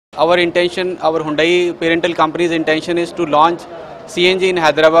Our intention, our Hyundai parental company's intention is to launch CNG in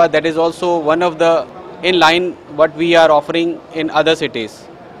Hyderabad. That is also one of the in line what we are offering in other cities.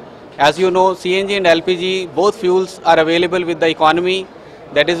 As you know, CNG and LPG, both fuels are available with the economy.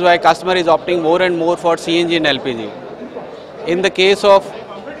 That is why customer is opting more and more for CNG and LPG. In the case of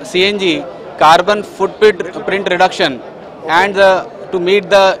CNG, carbon footprint reduction and to meet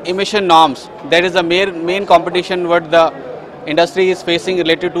the emission norms, that is the main competition what the industry is facing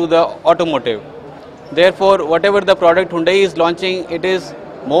related to the automotive. Therefore, whatever the product Hyundai is launching, it is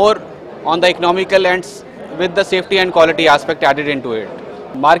more on the economical and with the safety and quality aspect added into it.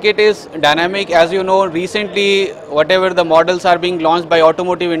 Market is dynamic. As you know, recently whatever the models are being launched by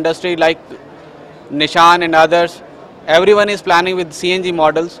automotive industry like Nissan and others, everyone is planning with CNG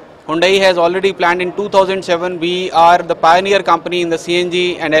models. Hyundai has already planned in 2007. We are the pioneer company in the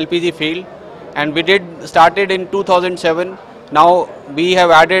CNG and LPG field, and we started in 2007. Now we have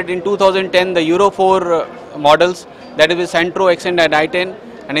added in 2010 the Euro 4 models, that is Centro, Accent and I-10,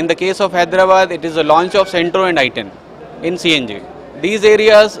 and in the case of Hyderabad it is the launch of Centro and I-10 in CNG. These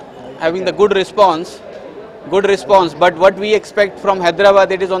areas having the good response, but what we expect from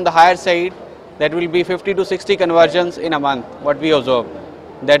Hyderabad, it is on the higher side. That will be 50 to 60 conversions in a month, what we observe.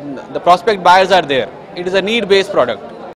 That the prospect buyers are there. It is a need-based product.